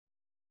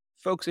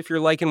Folks, if you're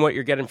liking what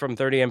you're getting from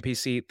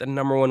 30MPC, the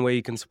number one way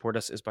you can support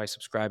us is by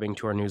subscribing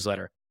to our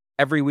newsletter.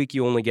 Every week,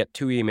 you only get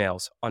 2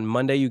 emails. On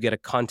Monday, you get a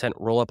content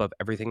roll-up of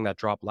everything that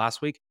dropped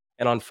last week.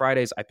 And on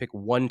Fridays, I pick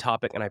one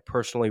topic and I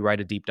personally write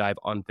a deep dive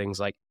on things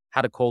like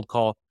how to cold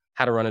call,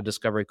 how to run a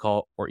discovery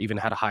call, or even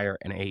how to hire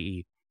an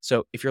AE.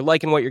 So if you're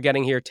liking what you're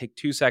getting here, take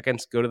 2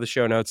 seconds, go to the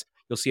show notes.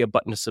 You'll see a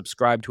button to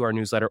subscribe to our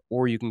newsletter,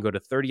 or you can go to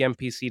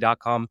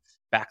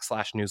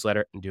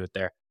 30mpc.com/newsletter and do it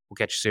there. We'll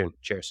catch you soon.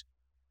 Cheers.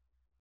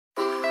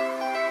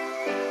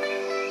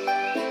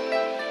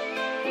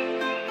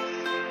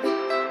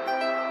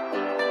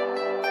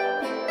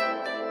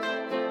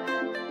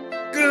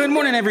 Good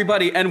morning,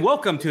 everybody, and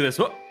welcome to this.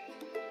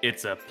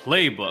 It's a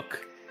playbook.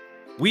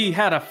 We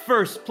had a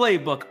first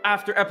playbook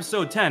after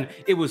episode 10.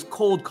 It was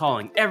cold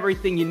calling,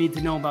 everything you need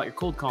to know about your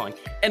cold calling.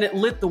 And it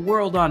lit the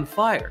world on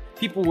fire.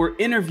 People were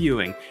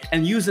interviewing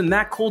and using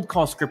that cold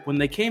call script when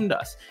they came to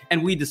us.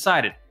 And we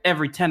decided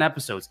every 10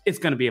 episodes, it's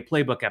going to be a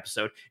playbook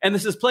episode. And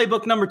this is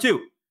playbook number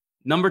 2.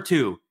 Number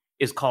 2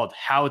 is called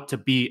How to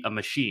Be a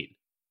Machine.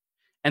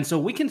 And so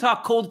we can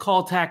talk cold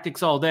call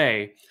tactics all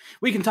day.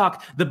 We can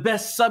talk the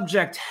best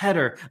subject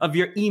header of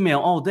your email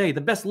all day,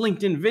 the best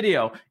LinkedIn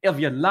video of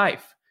your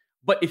life.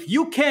 But if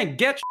you can't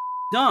get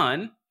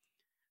done,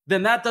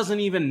 then that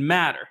doesn't even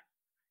matter.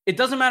 It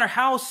doesn't matter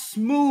how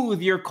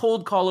smooth your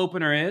cold call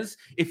opener is.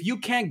 If you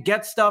can't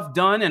get stuff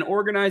done and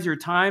organize your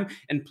time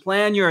and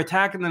plan your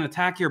attack and then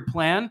attack your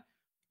plan,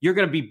 you're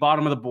going to be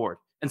bottom of the board.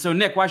 And so,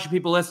 Nick, why should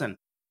people listen?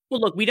 Well,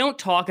 look, we don't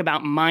talk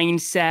about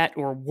mindset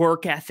or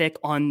work ethic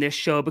on this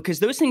show because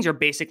those things are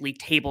basically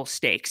table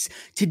stakes.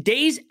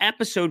 Today's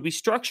episode, we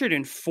structured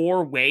in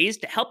 4 ways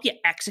to help you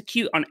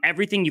execute on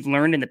everything you've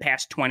learned in the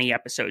past 20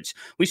 episodes.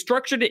 We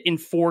structured it in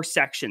 4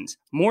 sections: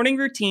 morning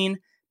routine,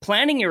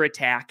 planning your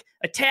attack,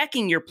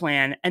 attacking your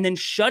plan, and then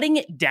shutting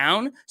it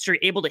down so you're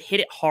able to hit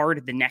it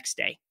hard the next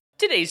day.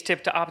 Today's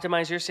tip to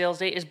optimize your sales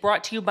day is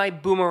brought to you by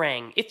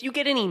Boomerang. If you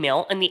get an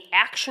email and the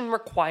action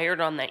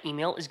required on that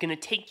email is going to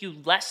take you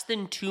less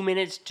than 2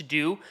 minutes to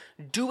do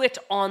it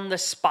on the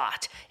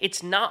spot.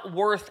 It's not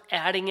worth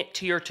adding it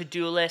to your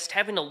to-do list,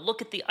 having to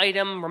look at the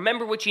item,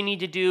 remember what you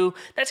need to do.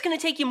 That's going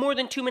to take you more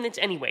than 2 minutes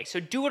anyway, so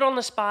do it on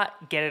the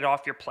spot, get it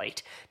off your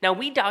plate. Now,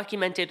 we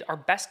documented our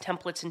best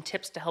templates and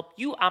tips to help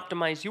you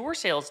optimize your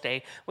sales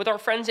day with our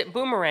friends at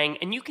Boomerang,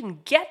 and you can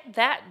get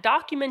that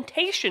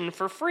documentation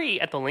for free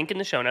at the link in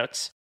the show notes.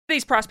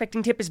 Today's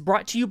prospecting tip is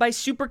brought to you by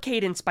Super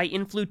Cadence by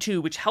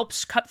Influ2, which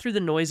helps cut through the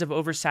noise of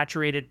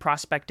oversaturated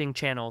prospecting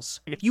channels.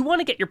 If you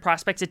want to get your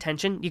prospects'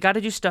 attention, you got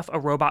to do stuff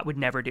a robot would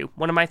never do.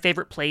 One of my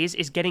favorite plays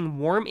is getting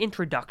warm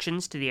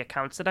introductions to the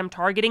accounts that I'm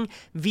targeting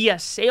via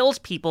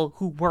salespeople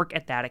who work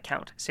at that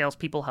account.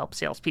 Salespeople help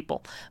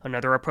salespeople.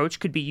 Another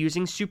approach could be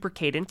using Super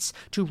Cadence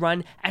to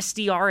run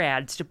SDR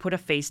ads to put a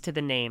face to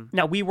the name.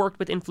 Now, we worked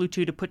with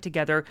Influ2 to put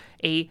together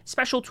a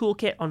special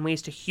toolkit on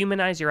ways to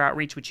humanize your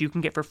outreach, which you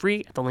can get for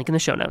free at the link in the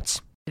show notes.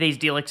 Today's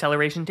deal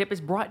acceleration tip is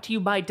brought to you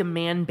by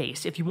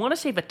Demandbase. If you want to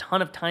save a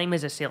ton of time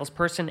as a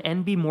salesperson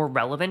and be more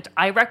relevant,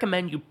 I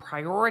recommend you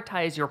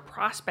prioritize your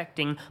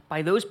prospecting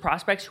by those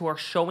prospects who are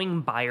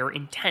showing buyer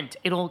intent.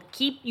 It'll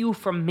keep you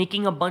from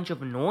making a bunch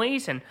of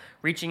noise and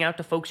reaching out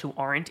to folks who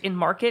aren't in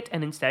market,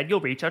 and instead you'll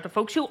reach out to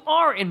folks who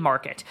are in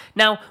market.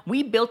 Now,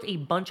 we built a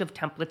bunch of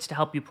templates to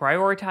help you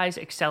prioritize,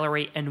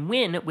 accelerate, and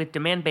win with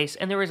Demandbase,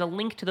 and there is a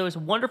link to those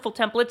wonderful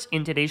templates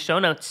in today's show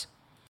notes.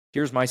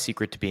 Here's my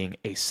secret to being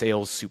a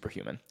sales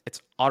superhuman. It's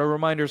auto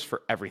reminders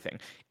for everything.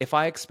 If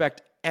I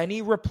expect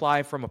any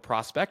reply from a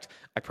prospect,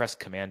 I press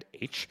Command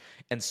H,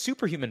 and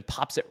Superhuman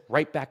pops it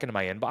right back into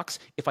my inbox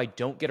if I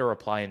don't get a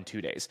reply in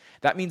 2 days.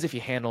 That means if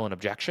you handle an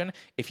objection,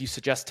 if you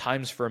suggest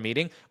times for a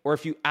meeting, or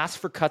if you ask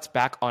for cuts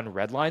back on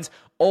red lines,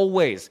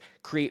 always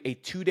create a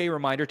 2-day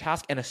reminder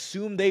task and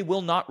assume they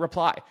will not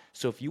reply.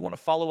 So if you want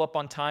to follow up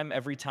on time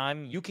every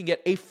time, you can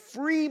get a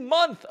free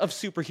month of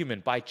Superhuman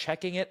by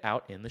checking it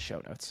out in the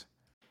show notes.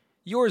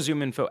 Your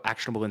ZoomInfo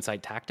actionable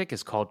insight tactic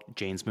is called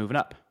Jane's Moving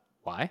Up.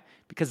 Why?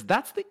 Because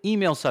that's the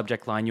email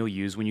subject line you'll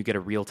use when you get a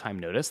real-time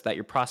notice that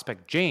your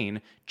prospect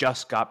Jane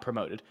just got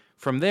promoted.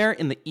 From there,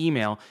 in the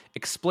email,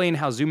 explain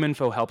how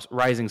ZoomInfo helps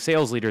rising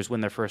sales leaders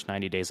win their first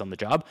 90 days on the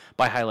job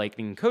by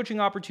highlighting coaching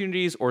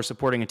opportunities or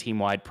supporting a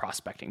team-wide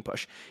prospecting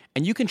push.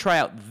 And you can try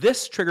out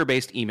this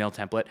trigger-based email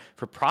template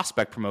for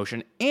prospect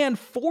promotion and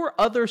 4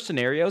 other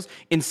scenarios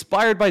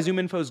inspired by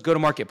ZoomInfo's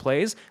go-to-market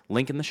plays,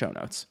 link in the show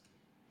notes.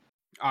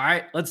 All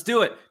right, let's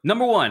do it.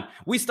 Number 1,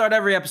 we start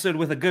every episode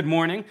with a good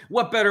morning.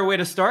 What better way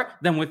to start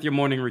than with your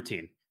morning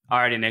routine?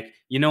 Alrighty, Nick,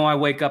 you know I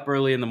wake up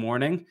early in the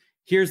morning.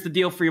 Here's the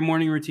deal for your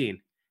morning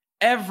routine.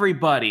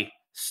 Everybody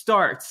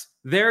starts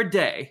their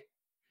day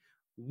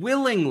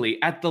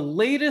willingly at the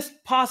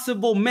latest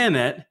possible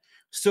minute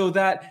so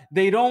that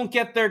they don't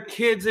get their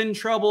kids in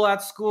trouble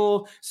at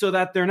school, so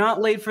that they're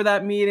not late for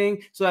that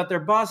meeting, so that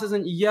their boss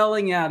isn't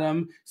yelling at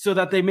them, so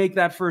that they make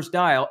that first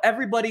dial.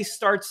 Everybody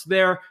starts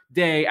their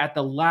day at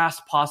the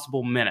last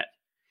possible minute.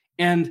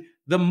 And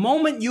the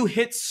moment you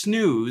hit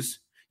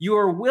snooze, you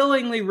are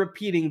willingly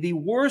repeating the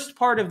worst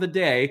part of the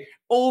day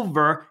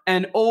over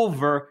and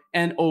over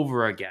and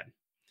over again.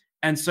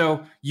 And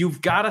so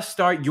you've got to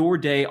start your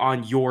day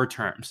on your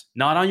terms,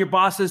 not on your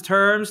boss's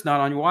terms, not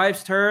on your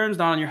wife's terms,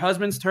 not on your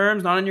husband's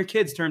terms, not on your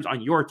kids' terms,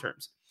 on your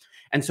terms.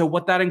 And so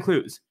what that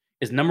includes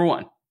is, number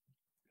one,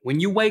 when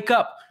you wake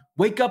up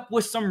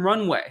with some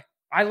runway.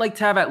 I like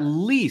to have at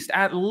least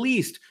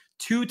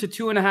 2 to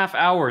 2.5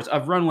 hours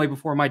of runway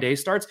before my day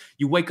starts.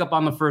 You wake up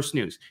on the first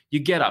snooze. You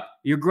get up.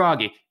 You're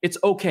groggy. It's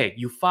okay.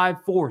 You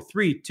 5, 4,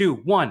 3, 2,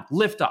 1,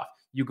 lift off.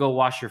 You go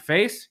wash your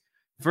face.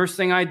 First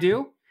thing I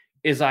do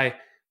is I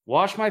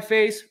wash my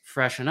face,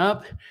 freshen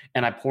up,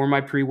 and I pour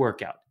my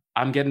pre-workout.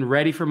 I'm getting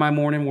ready for my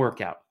morning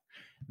workout.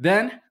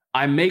 Then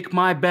I make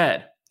my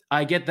bed.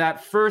 I get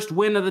that first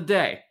win of the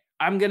day.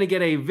 I'm going to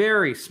get a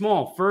very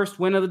small first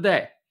win of the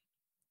day.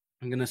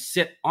 I'm going to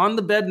sit on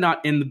the bed,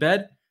 not in the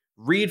bed,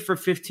 read for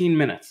 15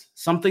 minutes,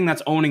 something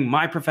that's owning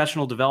my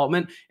professional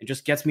development and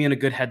just gets me in a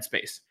good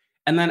headspace.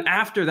 And then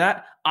after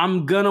that,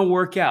 I'm going to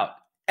work out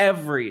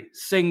every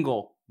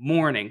single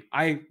morning.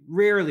 I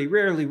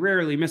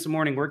rarely miss a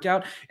morning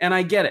workout, and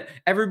I get it.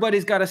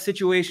 Everybody's got a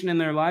situation in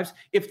their lives.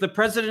 If the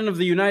president of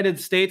the United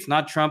States,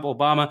 not Trump,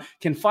 Obama,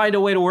 can find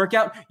a way to work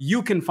out,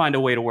 you can find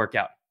a way to work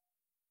out.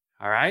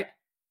 All right?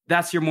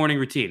 That's your morning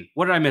routine.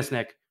 What did I miss,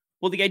 Nick?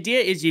 Well, the idea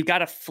is you've got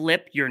to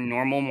flip your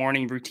normal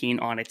morning routine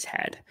on its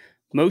head.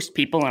 Most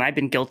people, and I've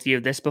been guilty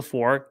of this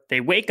before, they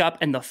wake up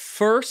and the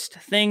first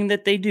thing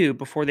that they do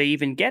before they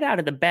even get out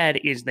of the bed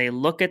is they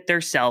look at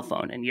their cell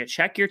phone, and you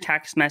check your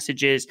text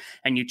messages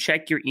and you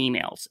check your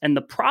emails. And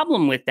the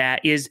problem with that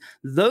is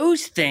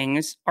those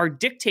things are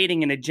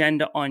dictating an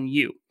agenda on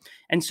you.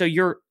 And so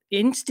you're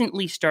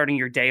instantly starting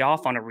your day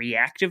off on a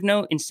reactive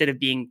note instead of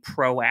being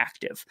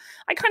proactive.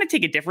 I kind of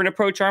take a different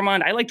approach,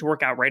 Armand. I like to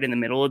work out right in the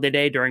middle of the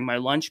day during my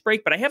lunch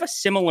break, but I have a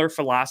similar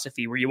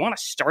philosophy where you want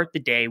to start the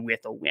day with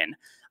a win.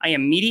 I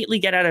immediately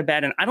get out of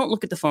bed and I don't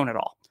look at the phone at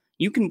all.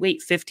 You can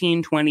wait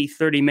 15, 20,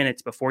 30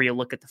 minutes before you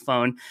look at the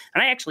phone.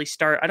 And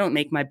I don't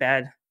make my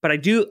bed, but I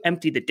do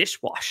empty the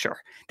dishwasher.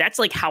 That's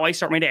like how I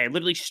start my day. I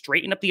literally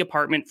straighten up the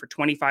apartment for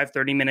 25,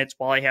 30 minutes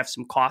while I have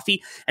some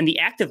coffee. And the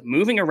act of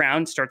moving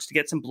around starts to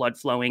get some blood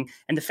flowing.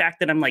 And the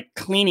fact that I'm like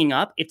cleaning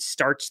up, it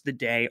starts the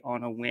day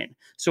on a win.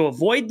 So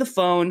avoid the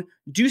phone.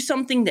 Do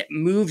something that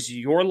moves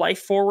your life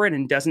forward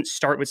and doesn't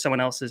start with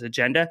someone else's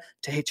agenda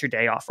to hit your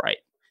day off right.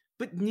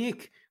 But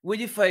Nick, what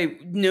if I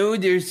know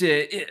there's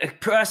a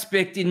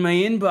prospect in my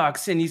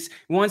inbox and he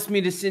wants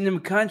me to send him a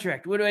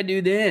contract? What do I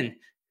do then?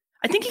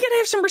 I think you got to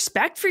have some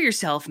respect for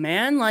yourself,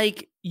 man.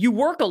 Like, you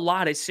work a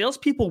lot. As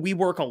salespeople, we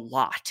work a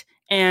lot.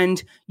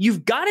 And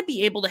you've got to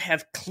be able to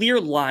have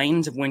clear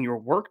lines of when your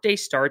workday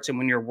starts and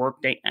when your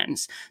workday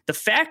ends. The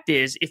fact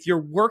is, if you're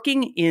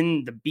working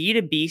in the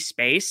B2B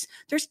space,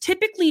 there's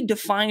typically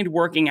defined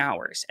working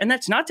hours. And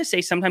that's not to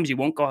say sometimes you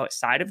won't go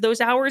outside of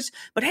those hours,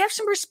 but have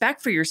some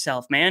respect for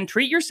yourself, man.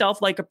 Treat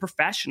yourself like a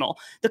professional.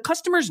 The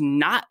customer's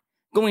not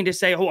going to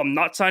say, oh, I'm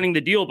not signing the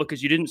deal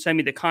because you didn't send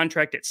me the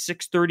contract at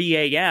 6:30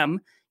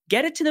 a.m.,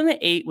 Get it to them at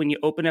 8 when you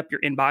open up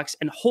your inbox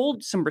and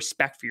hold some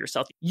respect for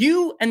yourself.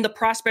 You and the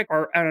prospect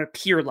are at a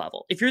peer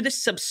level. If you're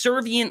this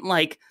subservient,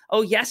 like,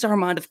 oh, yes,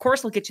 Armand, of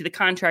course, I'll get you the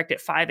contract at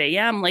 5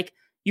 a.m., like,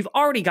 you've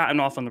already gotten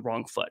off on the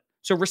wrong foot.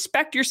 So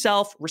respect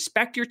yourself,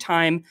 respect your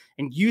time,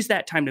 and use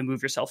that time to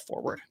move yourself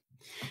forward.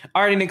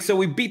 All right, Nick, so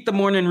we beat the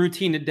morning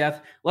routine to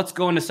death. Let's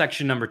go into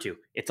section number 2.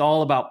 It's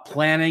all about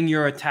planning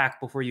your attack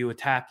before you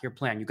attack your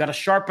plan. You got to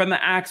sharpen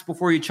the axe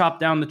before you chop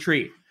down the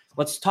tree.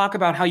 Let's talk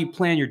about how you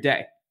plan your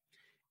day.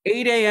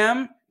 8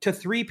 a.m. to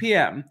 3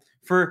 p.m.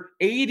 for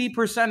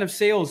 80% of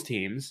sales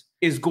teams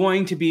is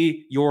going to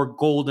be your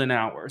golden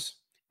hours.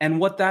 And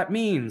what that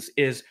means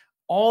is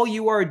all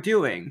you are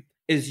doing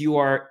is you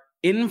are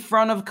in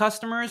front of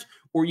customers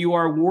or you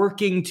are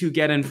working to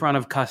get in front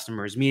of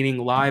customers, meaning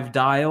live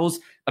dials,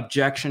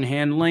 objection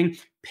handling,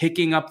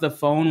 picking up the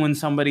phone when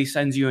somebody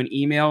sends you an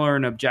email or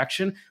an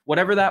objection,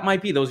 whatever that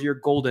might be. Those are your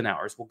golden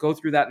hours. We'll go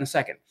through that in a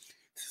second.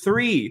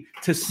 3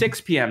 to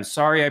 6 p.m.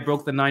 Sorry, I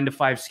broke the 9 to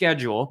 5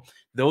 schedule.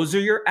 Those are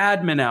your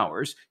admin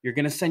hours. You're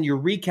going to send your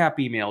recap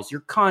emails,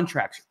 your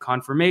contracts, your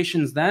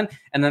confirmations then.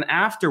 And then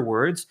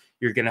afterwards,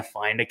 you're going to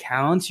find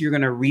accounts. You're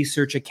going to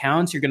research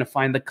accounts. You're going to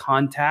find the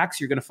contacts.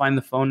 You're going to find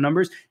the phone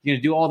numbers. You're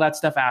going to do all that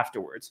stuff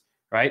afterwards,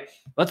 right?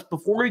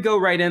 Before we go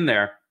right in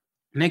there,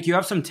 Nick, you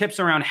have some tips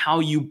around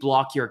how you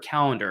block your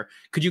calendar.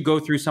 Could you go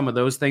through some of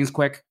those things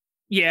quick?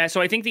 Yeah,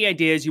 so I think the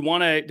idea is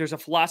there's a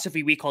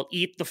philosophy we call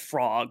eat the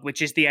frog,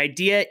 which is the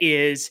idea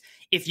is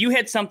if you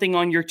had something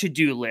on your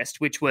to-do list,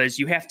 which was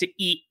you have to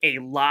eat a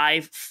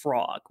live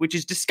frog, which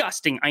is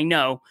disgusting, I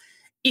know.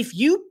 If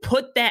you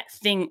put that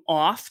thing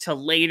off to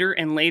later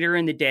and later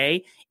in the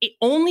day, it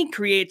only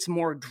creates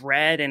more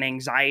dread and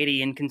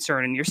anxiety and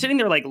concern. And you're sitting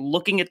there like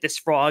looking at this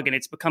frog and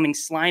it's becoming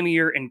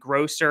slimier and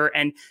grosser.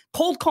 And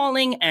cold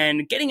calling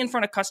and getting in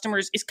front of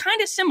customers is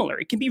kind of similar.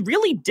 It can be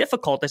really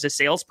difficult as a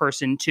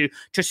salesperson to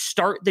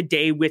start the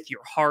day with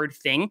your hard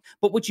thing.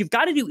 But what you've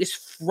got to do is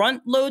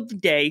front load the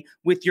day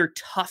with your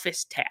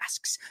toughest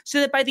tasks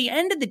so that by the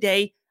end of the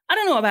day, I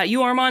don't know about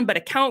you, Armand, but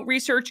account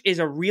research is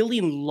a really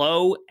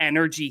low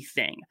energy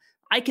thing.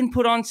 I can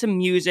put on some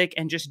music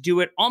and just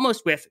do it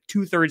almost with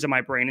 2/3 of my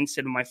brain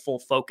instead of my full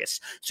focus.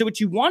 So what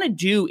you want to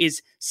do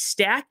is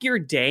stack your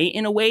day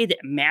in a way that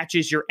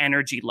matches your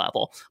energy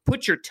level.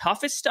 Put your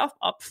toughest stuff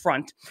up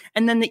front,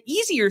 and then the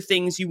easier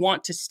things you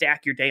want to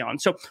stack your day on.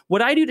 So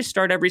what I do to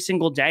start every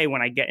single day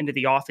when I get into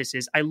the office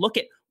is I look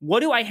at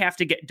what do I have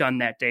to get done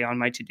that day on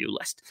my to-do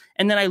list?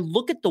 And then I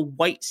look at the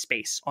white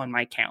space on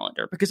my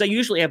calendar because I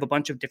usually have a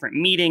bunch of different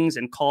meetings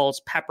and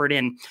calls peppered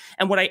in.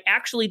 And what I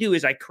actually do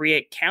is I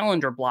create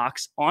calendar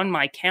blocks on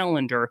my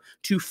calendar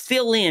to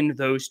fill in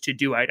those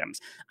to-do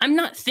items. I'm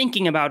not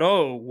thinking about,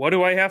 oh, what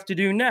do I have to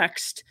do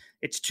next?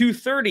 It's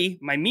 2:30.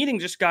 My meeting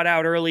just got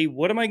out early.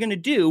 What am I going to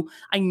do?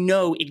 I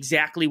know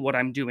exactly what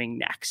I'm doing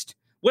next.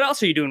 What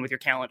else are you doing with your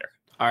calendar?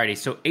 Alrighty,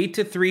 so 8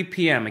 to 3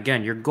 p.m.,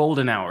 again, your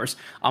golden hours.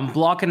 I'm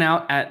blocking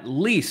out at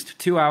least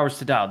 2 hours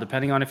to dial,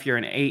 depending on if you're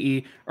an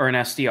AE or an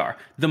SDR.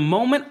 The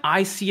moment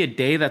I see a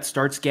day that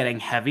starts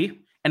getting heavy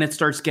and it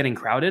starts getting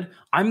crowded,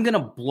 I'm going to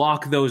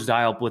block those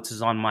dial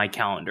blitzes on my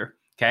calendar,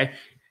 okay?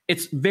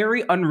 It's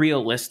very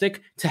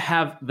unrealistic to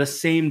have the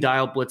same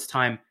dial blitz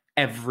time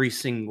every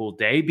single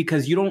day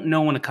because you don't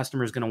know when a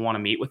customer is going to want to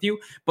meet with you.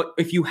 But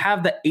if you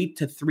have the 8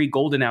 to 3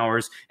 golden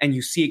hours and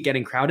you see it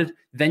getting crowded,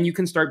 then you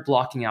can start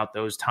blocking out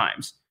those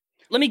times.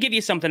 Let me give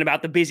you something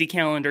about the busy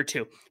calendar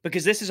too,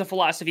 because this is a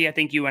philosophy I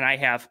think you and I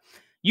have.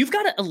 You've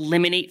got to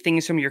eliminate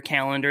things from your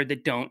calendar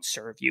that don't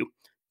serve you.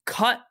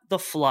 Cut the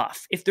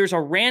fluff. If there's a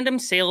random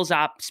sales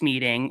ops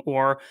meeting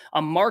or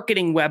a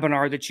marketing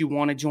webinar that you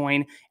want to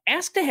join,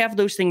 ask to have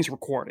those things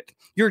recorded.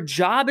 Your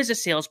job as a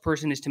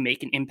salesperson is to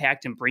make an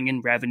impact and bring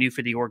in revenue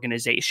for the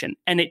organization.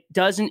 And it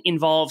doesn't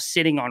involve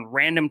sitting on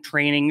random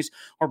trainings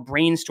or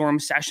brainstorm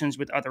sessions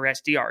with other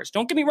SDRs.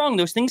 Don't get me wrong,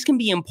 those things can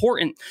be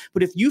important.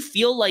 But if you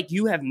feel like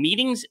you have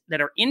meetings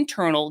that are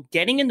internal,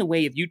 getting in the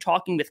way of you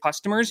talking with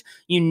customers,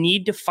 you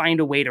need to find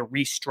a way to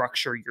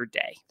restructure your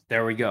day.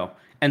 There we go.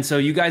 And so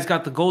you guys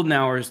got the golden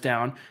hours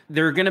down.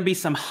 There are going to be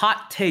some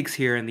hot takes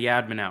here in the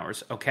admin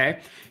hours, okay?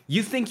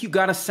 You think you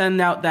got to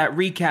send out that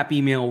recap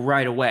email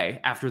right away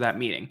after that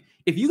meeting.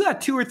 If you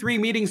got 2 or 3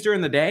 meetings during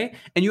the day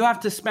and you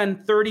have to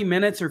spend 30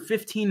 minutes or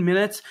 15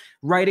 minutes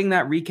writing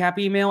that recap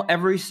email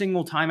every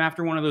single time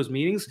after one of those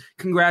meetings,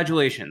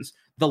 congratulations.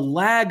 The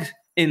lag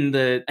in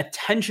the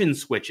attention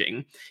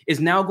switching is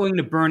now going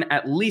to burn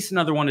at least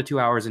another 1 to 2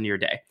 hours into your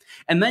day.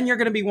 And then you're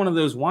going to be one of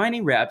those whiny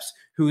reps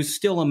who's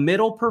still a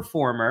middle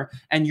performer,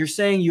 and you're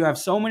saying you have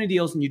so many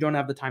deals and you don't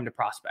have the time to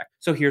prospect.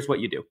 So here's what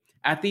you do.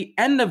 At the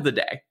end of the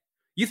day,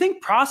 you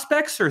think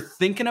prospects are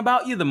thinking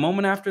about you the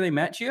moment after they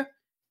met you?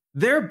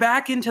 They're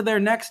back into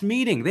their next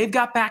meeting. They've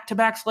got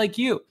back-to-backs like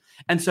you.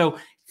 And so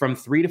from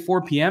 3 to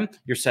 4 p.m.,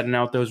 you're sending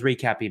out those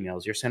recap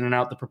emails. You're sending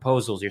out the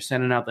proposals. You're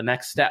sending out the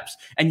next steps.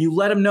 And you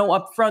let them know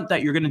up front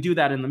that you're going to do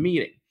that in the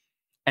meeting.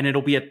 And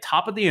it'll be at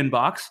top of the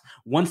inbox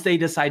once they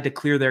decide to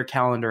clear their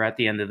calendar at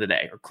the end of the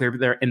day or clear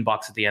their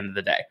inbox at the end of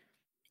the day.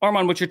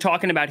 Armand, what you're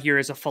talking about here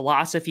is a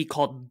philosophy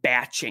called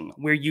batching,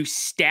 where you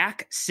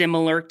stack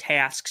similar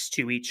tasks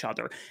to each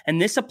other.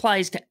 And this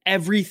applies to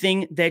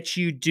everything that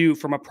you do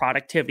from a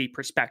productivity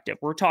perspective.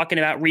 We're talking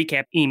about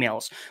recap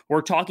emails.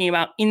 We're talking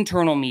about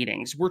internal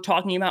meetings. We're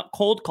talking about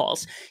cold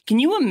calls. Can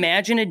you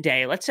imagine a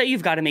day, let's say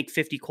you've got to make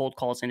 50 cold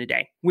calls in a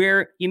day,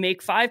 where you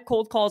make 5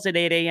 cold calls at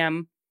 8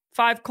 a.m.,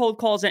 5 cold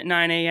calls at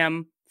 9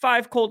 a.m.,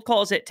 5 cold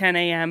calls at 10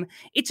 a.m.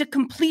 It's a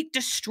complete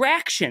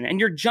distraction and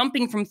you're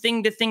jumping from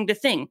thing to thing to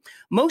thing.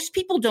 Most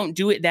people don't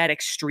do it that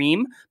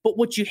extreme, but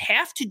what you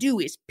have to do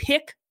is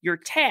pick your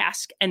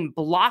task and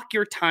block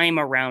your time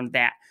around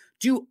that.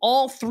 Do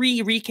all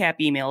 3 recap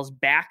emails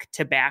back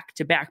to back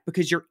to back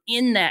because you're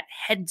in that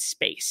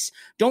headspace.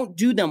 Don't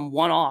do them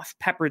one-off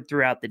peppered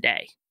throughout the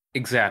day.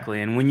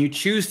 Exactly. And when you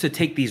choose to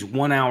take these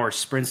 1-hour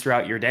sprints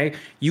throughout your day,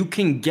 you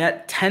can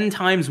get 10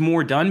 times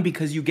more done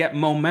because you get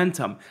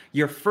momentum.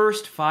 Your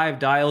first 5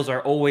 dials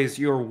are always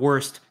your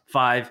worst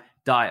 5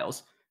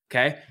 dials.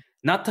 Okay.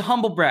 Not to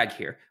humble brag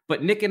here,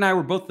 but Nick and I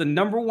were both the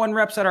number 1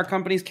 reps at our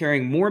companies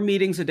carrying more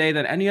meetings a day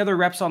than any other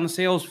reps on the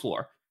sales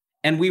floor.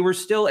 And we were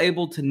still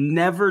able to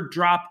never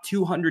drop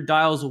 200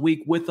 dials a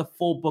week with a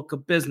full book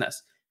of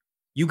business.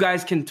 You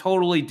guys can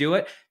totally do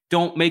it.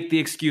 Don't make the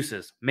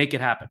excuses. Make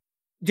it happen.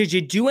 Did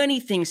you do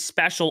anything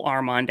special,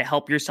 Armand, to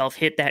help yourself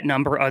hit that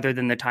number other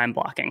than the time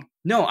blocking?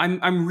 No,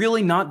 I'm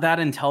really not that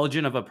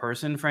intelligent of a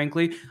person,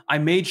 frankly. I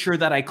made sure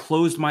that I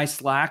closed my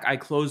Slack, I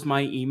closed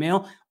my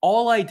email.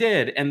 All I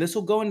did, and this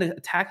will go into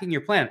attacking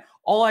your plan,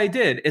 all I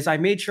did is I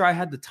made sure I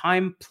had the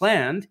time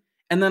planned,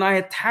 and then I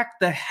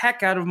attacked the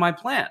heck out of my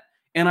plan.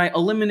 And I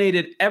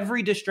eliminated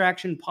every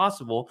distraction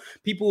possible.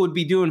 People would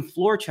be doing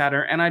floor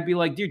chatter, and I'd be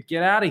like, dude,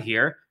 get out of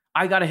here.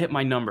 I got to hit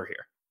my number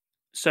here.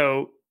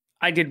 So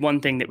I did one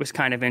thing that was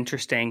kind of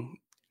interesting,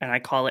 and I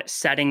call it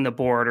setting the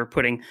board or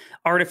putting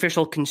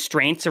artificial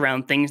constraints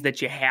around things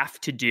that you have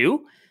to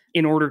do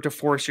in order to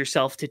force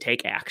yourself to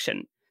take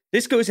action.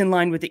 This goes in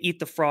line with the eat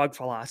the frog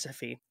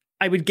philosophy.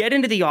 I would get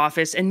into the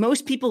office and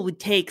most people would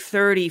take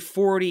 30,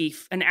 40,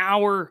 an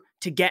hour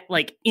to get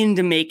like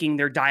into making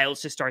their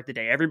dials to start the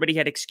day. Everybody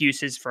had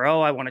excuses for,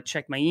 I want to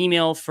check my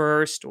email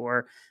first,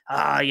 or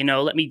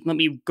let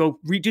me go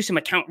do some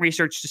account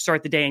research to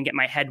start the day and get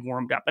my head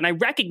warmed up. And I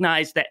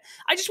recognized that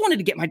I just wanted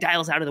to get my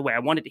dials out of the way. I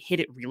wanted to hit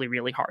it really,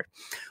 really hard.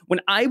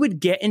 When I would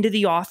get into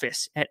the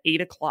office at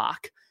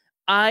 8:00,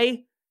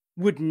 I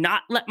would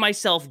not let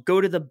myself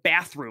go to the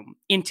bathroom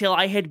until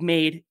I had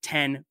made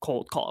 10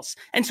 cold calls.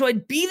 And so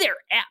I'd be there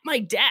at my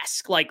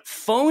desk, like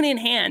phone in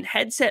hand,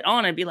 headset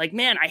on. I'd be like,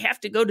 man, I have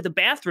to go to the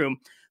bathroom.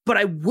 But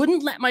I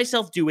wouldn't let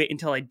myself do it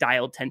until I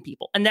dialed 10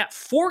 people. And that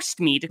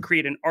forced me to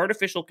create an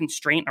artificial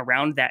constraint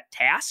around that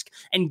task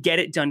and get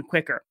it done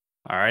quicker.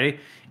 All righty.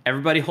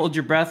 Everybody hold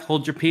your breath,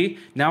 hold your pee.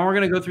 Now we're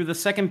going to go through the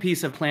second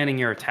piece of planning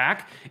your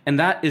attack, and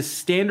that is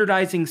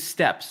standardizing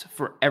steps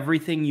for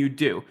everything you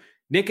do.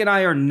 Nick and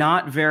I are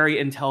not very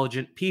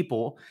intelligent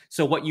people.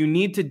 So what you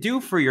need to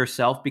do for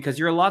yourself, because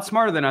you're a lot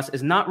smarter than us,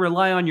 is not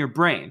rely on your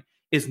brain,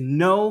 is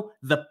know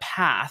the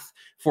path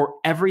for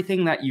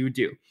everything that you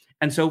do.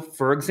 And so,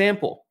 for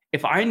example,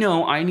 if I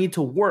know I need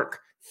to work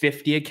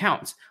 50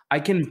 accounts,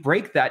 I can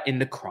break that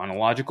into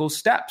chronological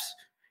steps.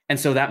 And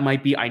so that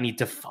might be, I need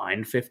to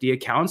find 50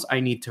 accounts. I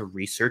need to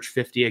research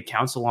 50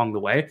 accounts along the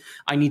way.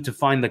 I need to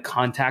find the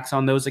contacts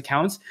on those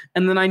accounts.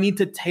 And then I need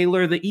to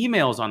tailor the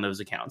emails on those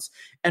accounts.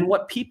 And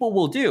what people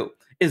will do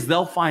is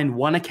they'll find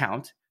one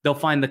account. They'll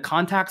find the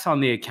contacts on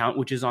the account,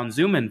 which is on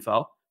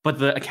ZoomInfo, but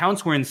the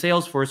accounts were in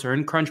Salesforce or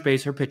in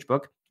Crunchbase or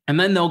PitchBook. And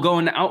then they'll go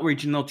into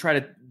Outreach and they'll try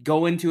to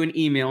go into an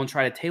email and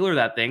try to tailor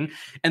that thing.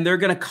 And they're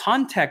going to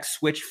context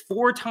switch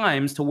 4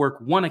 times to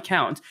work one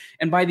account.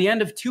 And by the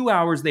end of 2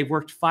 hours, they've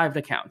worked 5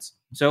 accounts.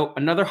 So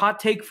another hot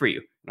take for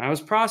you. When I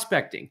was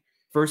prospecting,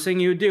 first thing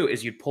you would do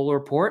is you'd pull a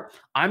report.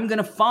 I'm going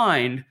to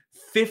find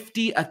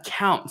 50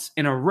 accounts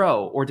in a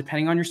row, or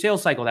depending on your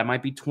sales cycle, that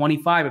might be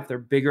 25 if they're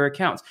bigger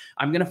accounts.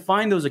 I'm going to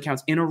find those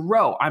accounts in a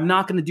row. I'm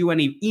not going to do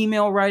any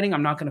email writing.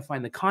 I'm not going to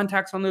find the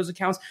contacts on those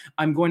accounts.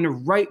 I'm going to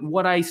write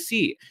what I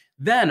see.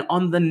 Then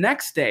on the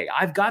next day,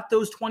 I've got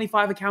those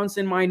 25 accounts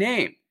in my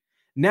name.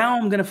 Now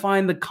I'm going to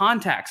find the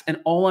contacts, and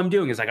all I'm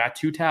doing is I got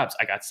 2 tabs.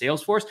 I got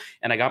Salesforce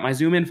and I got my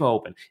ZoomInfo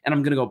open, and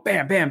I'm going to go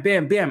bam, bam,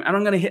 bam, bam, and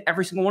I'm going to hit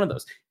every single one of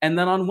those. And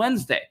then on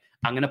Wednesday,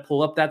 I'm going to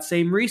pull up that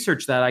same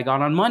research that I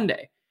got on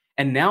Monday.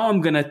 And now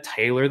I'm going to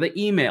tailor the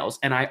emails,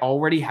 and I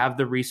already have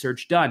the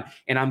research done,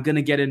 and I'm going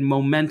to get in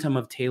momentum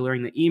of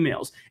tailoring the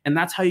emails. And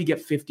that's how you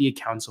get 50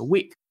 accounts a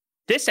week.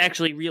 This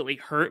actually really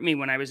hurt me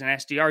when I was an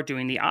SDR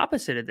doing the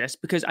opposite of this,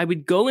 because I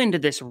would go into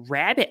this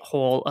rabbit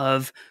hole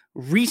of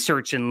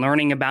research and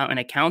learning about an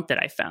account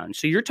that I found.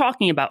 So you're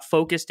talking about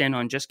focused in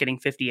on just getting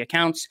 50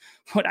 accounts.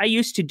 What I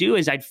used to do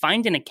is I'd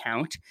find an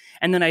account,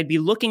 and then I'd be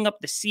looking up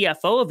the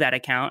CFO of that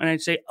account, and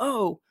I'd say,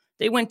 oh,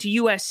 they went to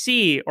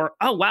USC, or,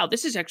 oh, wow,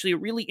 this is actually a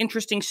really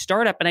interesting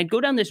startup. And I'd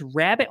go down this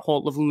rabbit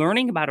hole of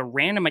learning about a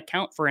random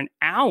account for an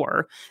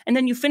hour. And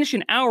then you finish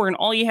an hour and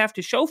all you have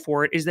to show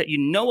for it is that you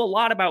know a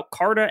lot about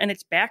Carta and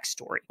its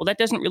backstory. Well, that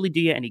doesn't really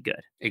do you any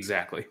good.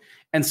 Exactly.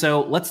 And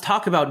so let's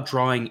talk about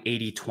drawing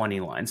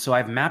 80-20 lines. So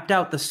I've mapped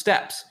out the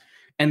steps.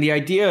 And the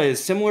idea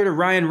is similar to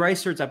Ryan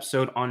Reisert's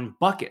episode on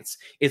buckets,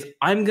 is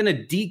I'm going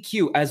to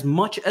DQ as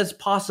much as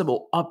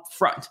possible up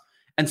front.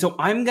 And so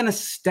I'm going to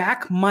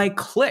stack my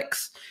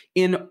clicks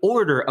in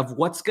order of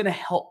what's going to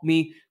help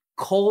me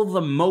cull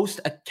the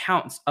most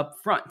accounts up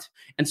front.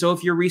 And so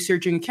if you're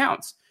researching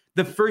accounts,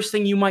 the first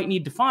thing you might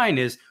need to find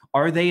is,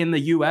 are they in the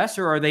US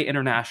or are they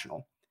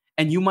international?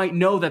 And you might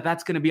know that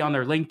that's going to be on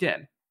their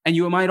LinkedIn. And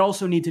you might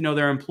also need to know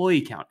their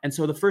employee count. And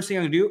so the first thing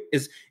I'm going to do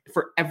is,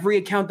 for every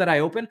account that I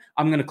open,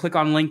 I'm going to click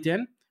on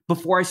LinkedIn.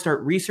 Before I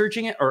start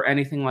researching it or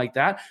anything like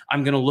that,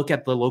 I'm going to look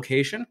at the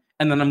location,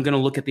 and then I'm going to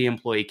look at the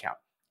employee count.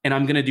 And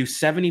I'm going to do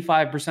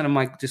 75% of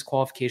my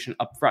disqualification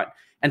up front.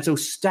 And so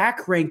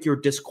stack rank your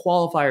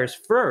disqualifiers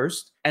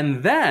first,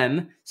 and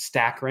then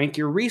stack rank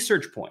your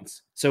research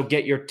points. So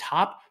get your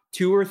top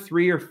 2 or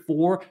 3 or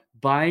 4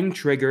 buying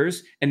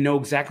triggers and know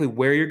exactly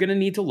where you're going to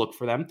need to look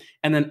for them.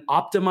 And then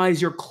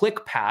optimize your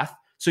click path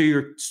so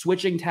you're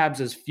switching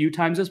tabs as few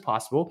times as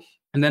possible.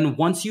 And then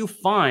once you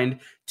find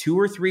 2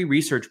 or 3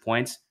 research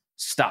points,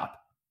 stop.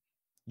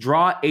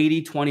 Draw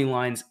 80-20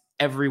 lines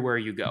everywhere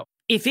you go.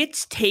 If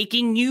it's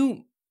taking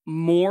you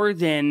more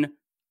than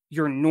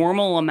your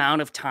normal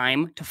amount of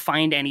time to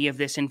find any of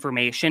this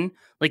information,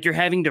 like you're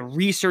having to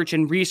research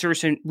to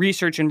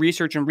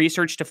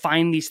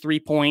find these 3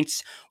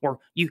 points, or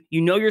you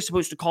know you're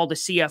supposed to call the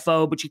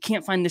CFO, but you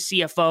can't find the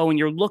CFO, and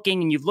you're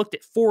looking and you've looked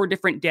at 4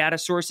 different data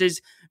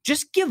sources,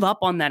 just give up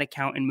on that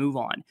account and move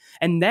on.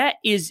 And that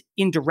is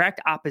in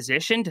direct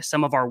opposition to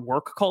some of our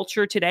work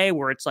culture today,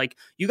 where it's like,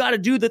 you got to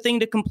do the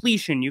thing to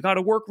completion. You got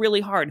to work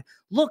really hard.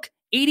 Look,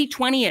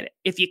 80/20 it.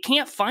 If you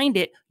can't find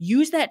it,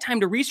 use that time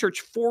to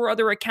research 4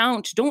 other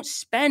accounts. Don't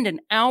spend an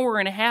hour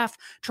and a half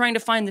trying to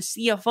find the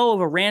CFO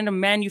of a random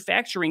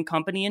manufacturing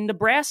company in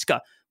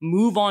Nebraska.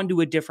 Move on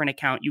to a different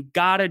account. You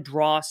got to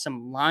draw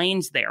some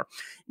lines there.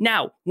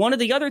 Now, one of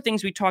the other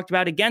things we talked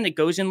about, again, that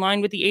goes in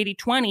line with the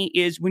 80/20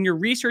 is when you're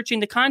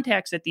researching the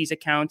contacts at these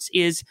accounts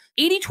is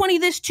 80/20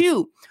 this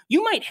too.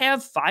 You might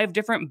have 5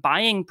 different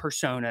buying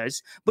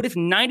personas, but if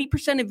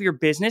 90% of your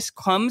business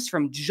comes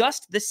from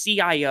just the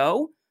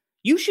CIO,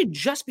 you should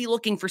just be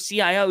looking for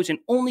CIOs and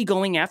only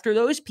going after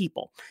those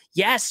people.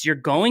 Yes, you're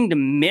going to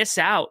miss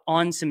out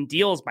on some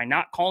deals by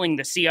not calling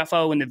the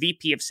CFO and the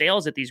VP of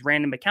sales at these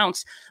random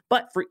accounts.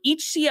 But for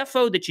each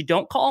CFO that you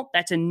don't call,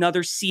 that's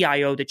another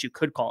CIO that you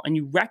could call. And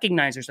you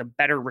recognize there's a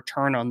better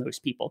return on those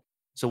people.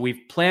 So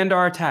we've planned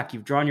our attack.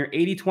 You've drawn your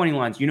 80/20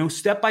 lines. You know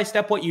step by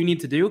step what you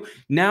need to do.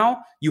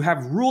 Now you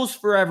have rules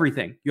for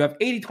everything. You have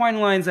 80/20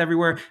 lines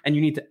everywhere, and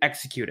you need to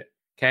execute it.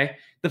 Okay?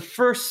 The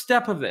first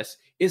step of this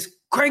is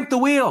crank the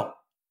wheel.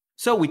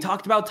 So we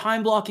talked about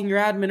time blocking your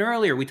admin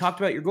earlier. We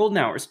talked about your golden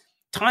hours.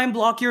 Time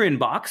block your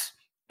inbox.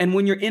 And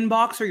when your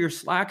inbox or your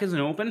Slack isn't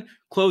open,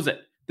 close it.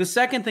 The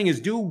second thing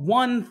is do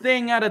one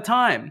thing at a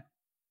time.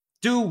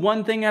 Do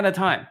one thing at a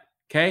time.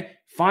 Okay?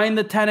 Find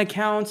the 10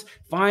 accounts,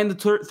 find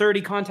the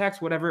 30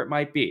 contacts, whatever it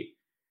might be.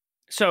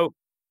 So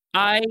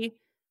I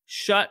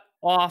shut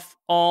off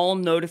all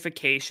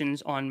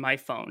notifications on my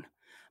phone.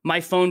 My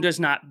phone does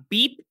not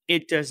beep.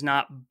 It does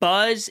not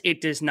buzz.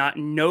 It does not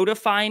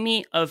notify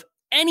me of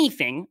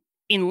anything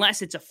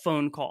unless it's a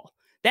phone call.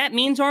 That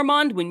means,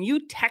 Armand, when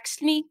you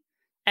text me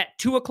at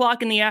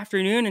 2:00 in the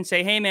afternoon and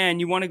say, hey man,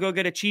 you want to go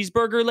get a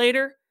cheeseburger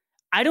later?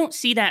 I don't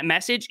see that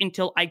message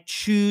until I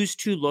choose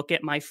to look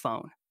at my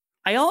phone.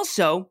 I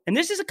also, and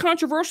this is a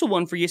controversial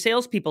one for you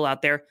salespeople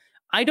out there,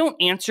 I don't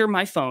answer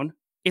my phone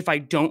if I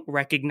don't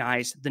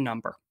recognize the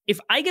number. If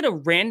I get a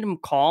random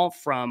call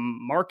from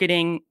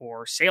marketing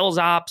or sales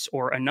ops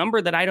or a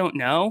number that I don't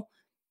know,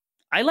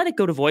 I let it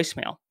go to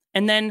voicemail.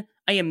 And then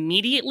I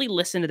immediately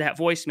listen to that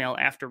voicemail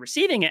after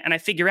receiving it, and I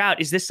figure out,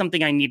 is this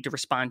something I need to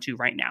respond to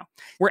right now?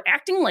 We're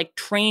acting like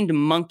trained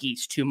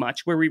monkeys too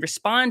much, where we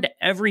respond to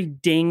every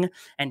ding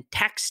and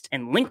text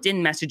and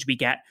LinkedIn message we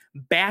get,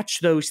 batch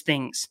those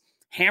things,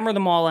 hammer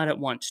them all out at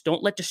once.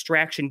 Don't let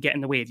distraction get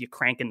in the way of you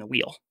cranking the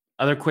wheel.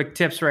 Other quick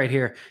tips right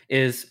here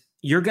is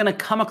you're going to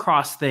come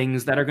across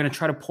things that are going to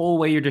try to pull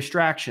away your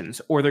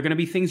distractions, or they're going to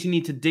be things you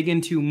need to dig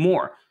into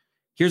more.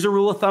 Here's a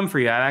rule of thumb for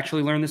you. I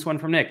actually learned this one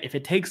from Nick. If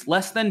it takes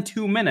less than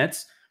 2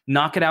 minutes,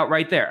 knock it out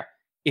right there.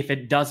 If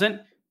it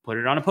doesn't, put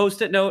it on a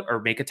Post-it note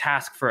or make a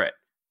task for it.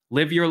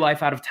 Live your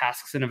life out of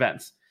tasks and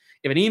events.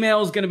 If an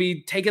email is going to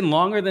be taking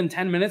longer than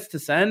 10 minutes to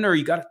send, or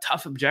you got a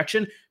tough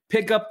objection,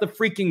 pick up the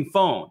freaking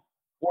phone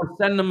or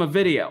send them a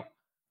video.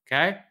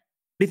 Okay?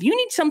 If you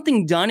need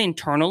something done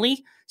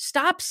internally,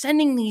 stop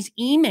sending these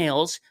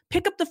emails.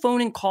 Pick up the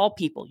phone and call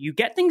people. You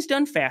get things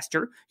done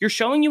faster. You're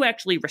showing you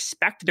actually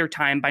respect their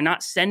time by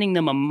not sending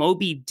them a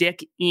Moby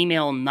Dick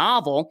email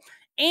novel.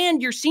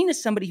 And you're seen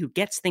as somebody who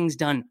gets things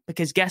done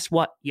because guess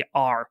what? You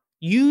are.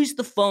 Use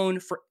the phone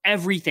for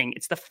everything.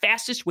 It's the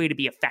fastest way to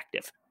be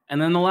effective.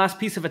 And then the last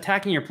piece of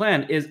attacking your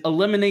plan is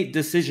eliminate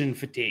decision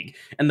fatigue.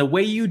 And the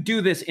way you do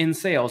this in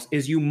sales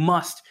is you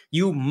must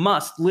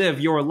live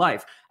your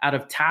life out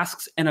of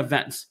tasks and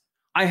events.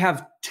 I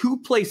have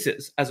 2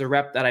 places as a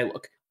rep that I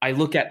look. I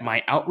look at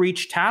my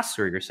outreach tasks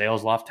or your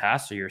sales loft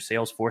tasks or your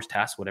Salesforce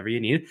tasks, whatever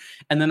you need.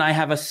 And then I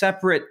have a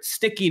separate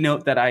sticky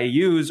note that I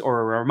use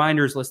or a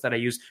reminders list that I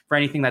use for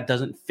anything that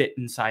doesn't fit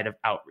inside of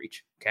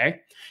outreach.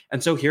 Okay.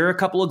 And so here are a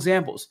couple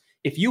examples.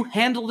 If you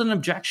handled an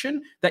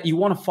objection that you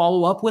want to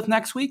follow up with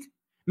next week,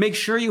 make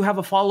sure you have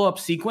a follow-up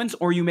sequence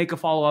or you make a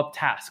follow-up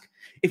task.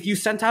 If you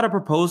sent out a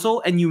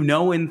proposal and you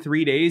know in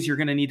 3 days you're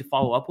going to need to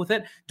follow up with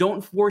it,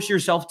 don't force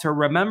yourself to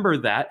remember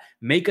that.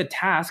 Make a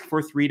task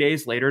for 3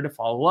 days later to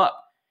follow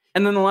up.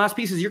 And then the last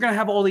piece is you're going to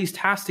have all these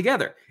tasks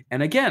together.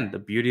 And again, the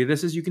beauty of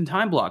this is you can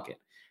time block it.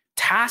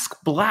 Task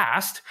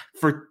blast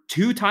for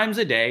 2 times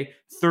a day,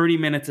 30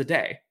 minutes a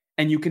day.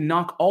 And you can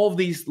knock all of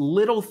these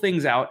little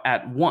things out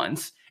at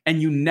once,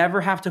 and you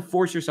never have to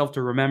force yourself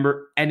to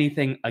remember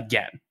anything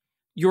again.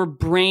 Your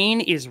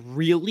brain is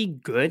really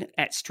good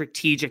at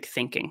strategic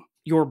thinking.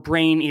 Your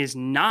brain is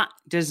not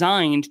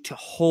designed to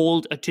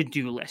hold a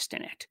to-do list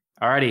in it.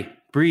 Alrighty,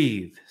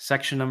 breathe.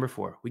 Section number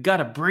 4. We got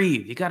to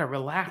breathe. You got to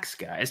relax,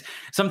 guys.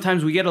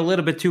 Sometimes we get a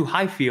little bit too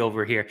hyphy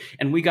over here,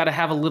 and we got to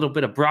have a little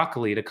bit of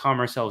broccoli to calm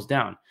ourselves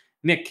down.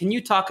 Nick, can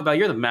you talk about,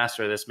 you're the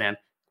master of this, man.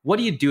 What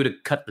do you do to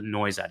cut the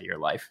noise out of your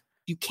life?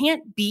 You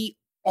can't be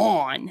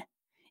on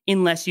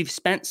unless you've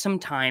spent some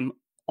time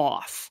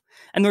off.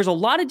 And there's a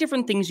lot of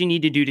different things you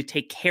need to do to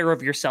take care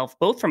of yourself,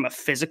 both from a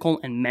physical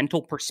and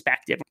mental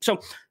perspective. So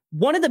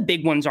one of the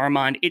big ones,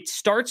 Armand, it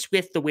starts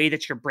with the way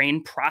that your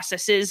brain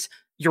processes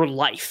your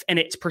life and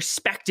its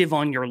perspective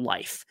on your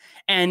life.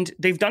 And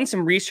they've done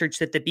some research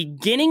that the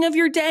beginning of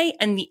your day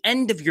and the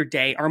end of your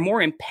day are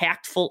more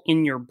impactful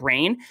in your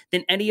brain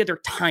than any other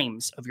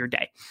times of your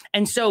day.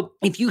 And so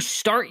if you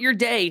start your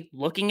day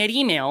looking at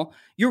email,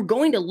 you're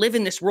going to live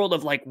in this world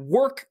of like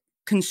work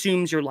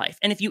consumes your life.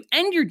 And if you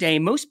end your day,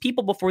 most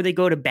people before they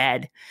go to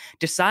bed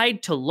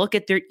decide to look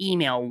at their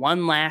email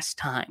one last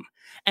time.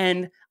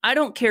 And I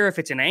don't care if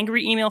it's an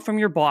angry email from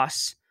your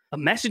boss, a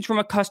message from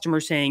a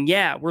customer saying,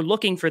 yeah, we're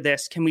looking for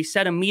this. Can we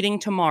set a meeting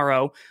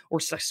tomorrow? Or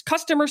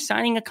customer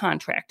signing a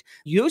contract.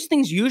 Those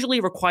things usually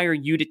require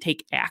you to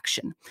take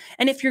action.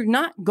 And if you're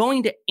not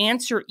going to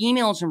answer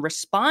emails and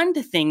respond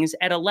to things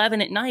at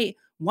 11 at night,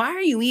 why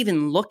are you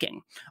even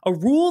looking? A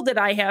rule that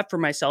I have for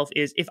myself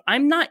is if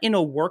I'm not in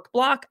a work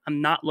block,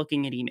 I'm not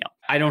looking at email.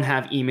 I don't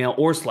have email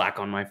or Slack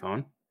on my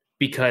phone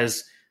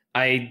because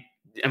I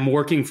am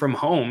working from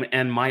home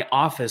and my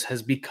office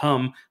has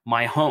become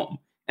my home.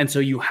 And so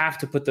you have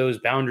to put those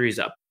boundaries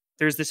up.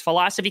 There's this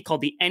philosophy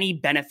called the any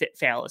benefit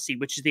fallacy,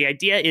 which is the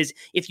idea is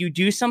if you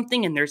do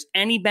something and there's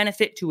any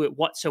benefit to it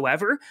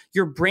whatsoever,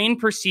 your brain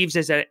perceives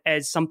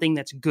as something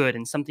that's good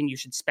and something you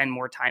should spend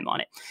more time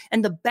on it.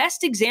 And the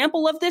best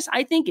example of this,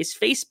 I think, is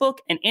Facebook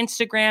and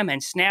Instagram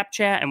and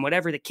Snapchat and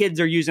whatever the kids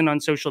are using on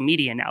social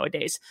media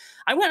nowadays.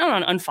 I went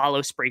on an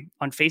unfollow spree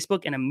on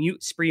Facebook and a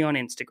mute spree on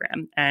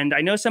Instagram. And I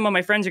know some of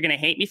my friends are going to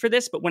hate me for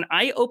this, but when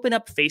I open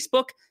up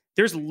Facebook,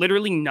 there's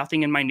literally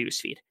nothing in my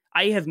newsfeed.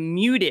 I have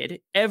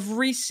muted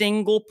every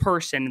single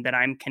person that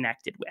I'm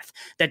connected with.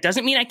 That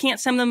doesn't mean I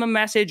can't send them a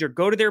message or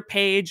go to their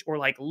page or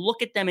like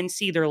look at them and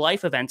see their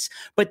life events.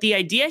 But the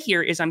idea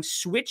here is I'm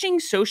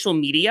switching social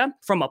media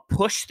from a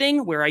push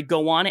thing where I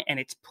go on it and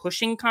it's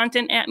pushing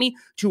content at me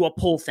to a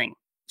pull thing.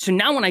 So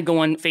now when I go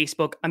on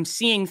Facebook, I'm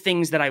seeing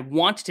things that I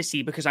want to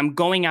see because I'm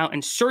going out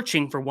and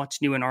searching for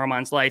what's new in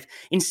Armand's life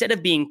instead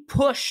of being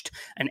pushed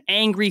an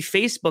angry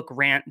Facebook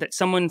rant that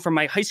someone from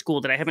my high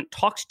school that I haven't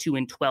talked to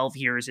in 12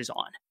 years is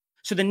on.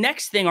 So the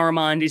next thing,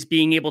 Armand, is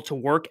being able to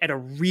work at a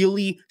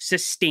really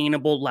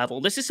sustainable level.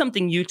 This is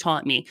something you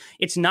taught me.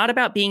 It's not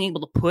about being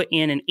able to put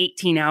in an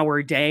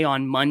 18-hour day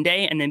on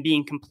Monday and then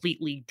being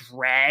completely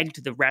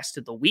dragged the rest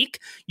of the week.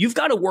 You've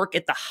got to work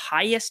at the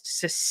highest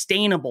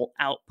sustainable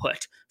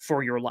output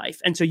for your life.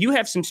 And so you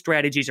have some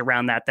strategies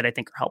around that I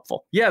think are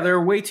helpful. Yeah, there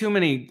are way too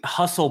many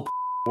hustle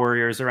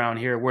warriors around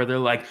here where they're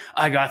like,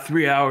 I got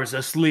 3 hours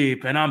of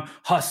sleep and I'm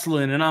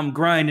hustling and I'm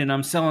grinding,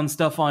 I'm selling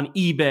stuff on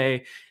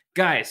eBay.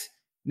 Guys,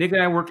 Nick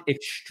and I work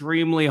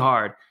extremely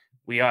hard.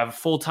 We have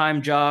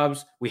full-time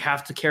jobs. We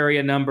have to carry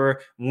a number.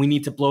 We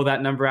need to blow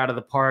that number out of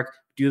the park,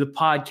 do the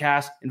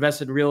podcast,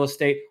 invest in real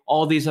estate,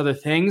 all these other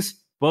things.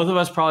 Both of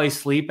us probably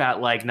sleep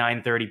at like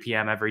 9:30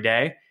 p.m. every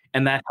day,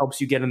 and that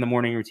helps you get in the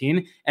morning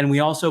routine. And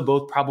we also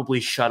both probably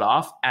shut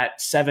off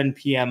at 7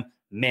 p.m.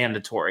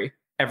 mandatory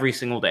every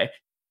single day.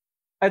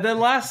 And then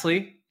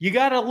lastly, you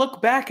got to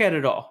look back at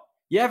it all.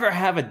 You ever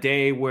have a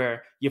day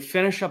where you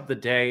finish up the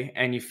day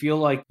and you feel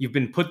like you've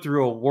been put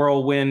through a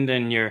whirlwind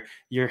and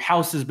your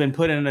house has been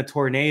put in a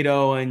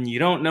tornado and you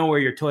don't know where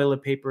your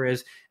toilet paper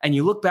is, and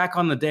you look back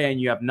on the day and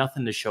you have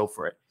nothing to show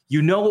for it?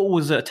 You know it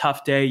was a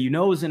tough day, you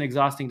know it was an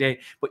exhausting day,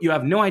 but you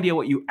have no idea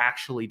what you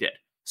actually did.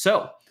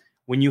 So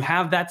when you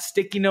have that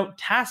sticky note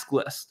task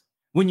list,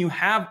 when you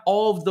have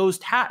all of those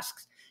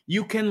tasks,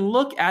 you can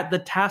look at the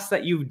tasks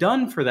that you've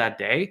done for that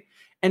day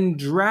and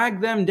drag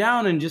them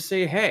down and just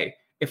say, hey,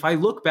 if I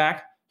look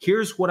back,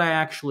 here's what I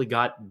actually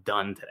got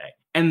done today.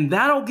 And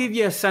that'll give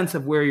you a sense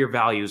of where your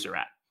values are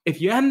at.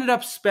 If you ended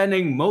up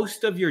spending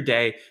most of your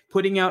day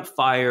putting out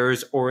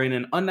fires or in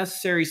an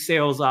unnecessary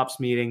sales ops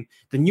meeting,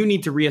 then you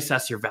need to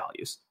reassess your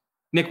values.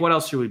 Nick, what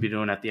else should we be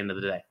doing at the end of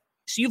the day?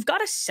 So you've got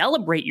to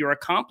celebrate your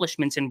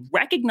accomplishments and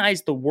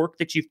recognize the work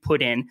that you've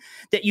put in,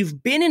 that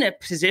you've been in a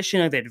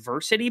position of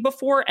adversity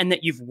before and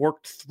that you've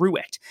worked through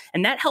it.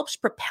 And that helps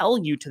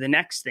propel you to the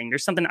next thing.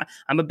 There's something,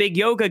 I'm a big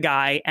yoga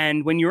guy.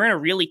 And when you're in a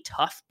really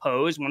tough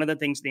pose, one of the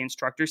things the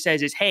instructor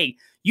says is, hey,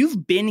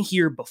 you've been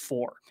here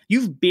before.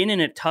 You've been in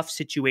a tough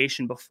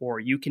situation before.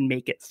 You can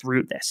make it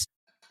through this.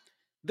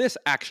 This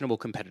actionable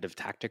competitive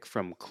tactic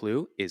from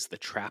Clue is the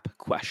trap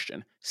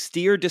question.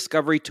 Steer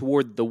discovery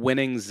toward the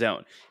winning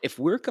zone. If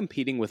we're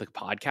competing with a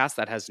podcast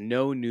that has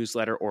no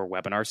newsletter or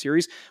webinar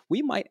series,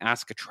 we might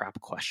ask a trap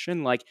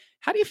question like,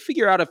 how do you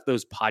figure out if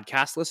those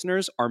podcast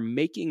listeners are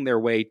making their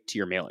way to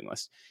your mailing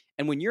list?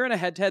 And when you're in a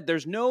head-to-head,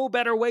 there's no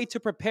better way to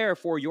prepare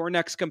for your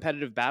next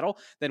competitive battle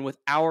than with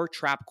our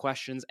trap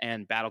questions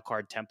and battle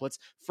card templates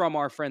from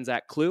our friends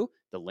at Clue.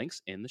 The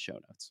link's in the show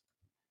notes.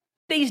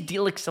 Today's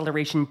Deal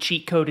Acceleration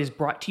cheat code is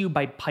brought to you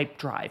by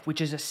Pipedrive, which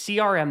is a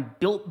CRM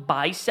built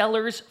by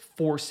sellers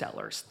for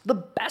sellers. The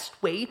best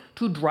way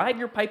to drive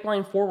your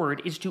pipeline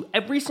forward is to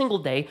every single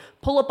day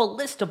pull up a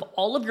list of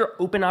all of your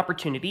open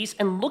opportunities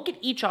and look at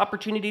each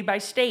opportunity by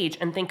stage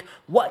and think,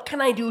 what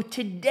can I do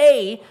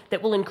today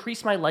that will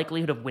increase my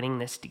likelihood of winning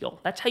this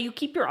deal? That's how you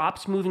keep your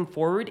ops moving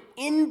forward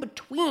in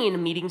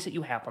between meetings that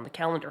you have on the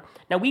calendar.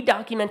 Now, we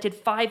documented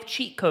 5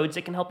 cheat codes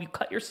that can help you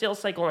cut your sales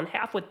cycle in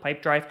half with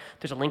Pipedrive.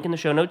 There's a link in the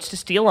show notes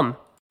to steal them.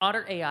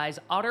 Otter AI's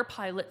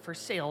Autopilot for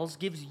Sales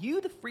gives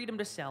you the freedom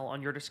to sell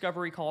on your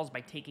discovery calls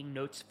by taking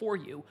notes for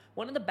you.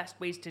 One of the best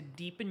ways to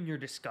deepen your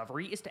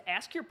discovery is to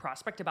ask your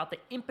prospect about the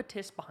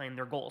impetus behind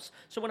their goals.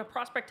 So when a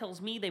prospect tells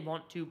me they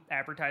want to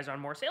advertise on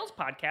more sales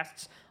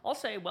podcasts, I'll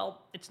say,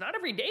 well, it's not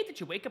every day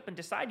that you wake up and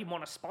decide you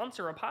want to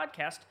sponsor a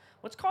podcast.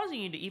 What's causing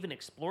you to even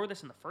explore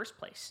this in the first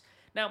place?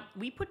 Now,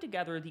 we put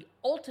together the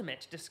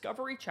ultimate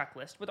discovery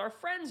checklist with our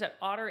friends at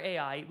Otter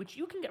AI, which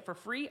you can get for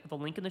free at the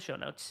link in the show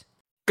notes.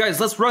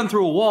 Guys, let's run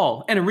through a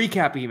wall and a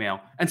recap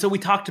email. And so we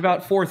talked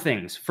about 4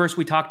 things. First,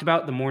 we talked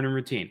about the morning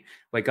routine.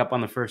 Wake up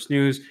on the first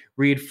news,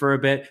 read for a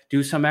bit,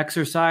 do some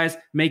exercise,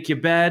 make your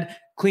bed,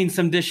 clean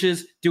some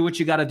dishes, do what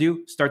you got to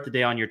do, start the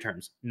day on your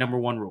terms. Number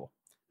 1 rule.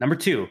 Number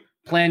 2,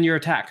 plan your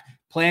attack.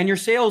 Plan your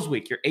sales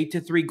week, your 8 to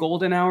 3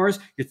 golden hours,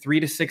 your 3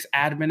 to 6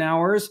 admin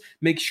hours.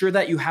 Make sure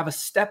that you have a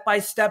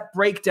step-by-step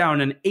breakdown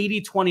and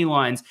 80-20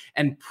 lines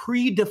and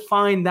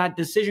predefine that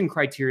decision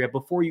criteria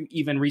before you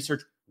even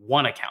research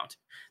one account.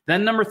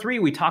 Then number 3,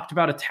 we talked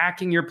about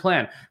attacking your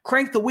plan.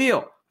 Crank the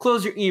wheel,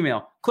 close your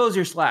email, close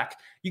your Slack.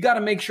 You got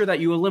to make sure that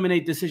you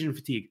eliminate decision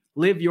fatigue.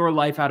 Live your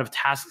life out of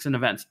tasks and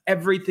events.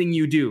 Everything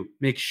you do,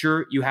 make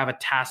sure you have a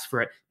task for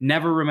it.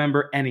 Never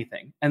remember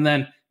anything. And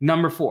then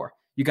number 4,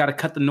 you got to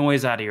cut the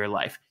noise out of your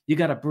life. You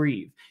got to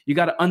breathe. You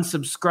got to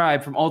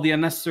unsubscribe from all the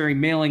unnecessary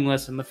mailing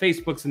lists and the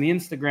Facebooks and the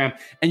Instagram.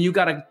 And you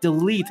got to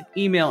delete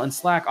email and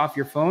Slack off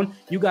your phone.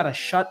 You got to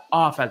shut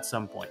off at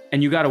some point.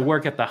 And you got to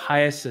work at the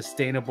highest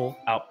sustainable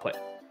output.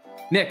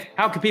 Nick,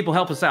 how can people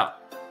help us out?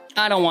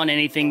 I don't want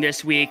anything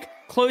this week.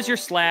 Close your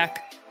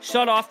Slack,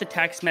 shut off the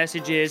text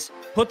messages,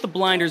 put the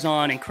blinders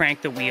on, and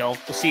crank the wheel.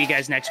 We'll see you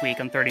guys next week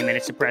on 30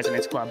 Minutes of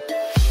President's Club.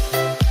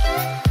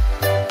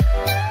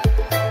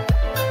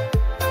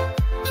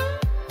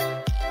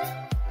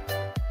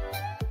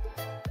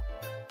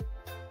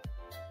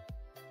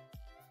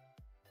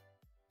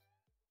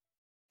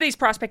 Today's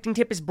prospecting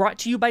tip is brought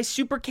to you by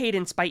Super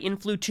Cadence by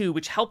Influ2,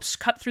 which helps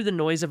cut through the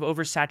noise of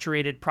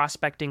oversaturated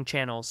prospecting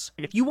channels.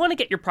 If you want to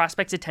get your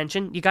prospects'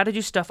 attention, you got to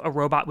do stuff a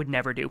robot would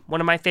never do. One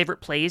of my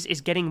favorite plays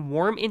is getting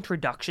warm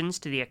introductions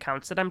to the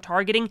accounts that I'm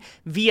targeting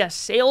via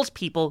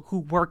salespeople who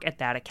work at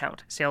that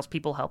account.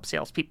 Salespeople help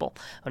salespeople.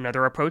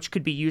 Another approach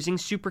could be using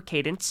Super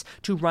Cadence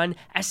to run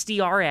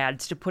SDR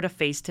ads to put a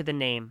face to the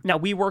name. Now,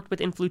 we worked with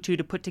Influ2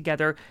 to put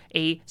together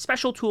a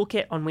special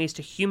toolkit on ways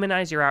to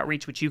humanize your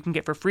outreach, which you can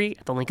get for free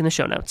at the link in the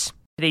show notes.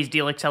 Today's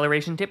deal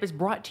acceleration tip is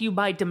brought to you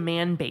by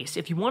Demandbase.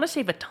 If you want to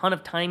save a ton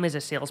of time as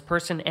a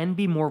salesperson and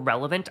be more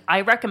relevant,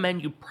 I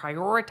recommend you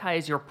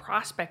prioritize your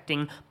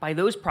prospecting by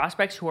those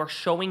prospects who are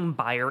showing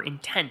buyer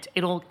intent.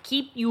 It'll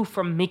keep you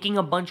from making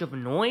a bunch of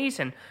noise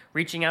and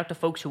reaching out to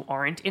folks who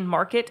aren't in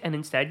market, and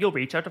instead you'll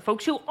reach out to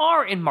folks who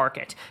are in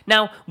market.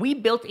 Now, we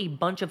built a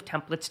bunch of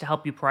templates to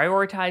help you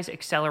prioritize,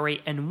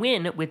 accelerate, and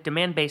win with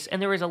Demandbase,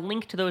 and there is a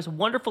link to those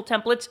wonderful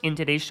templates in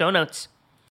today's show notes.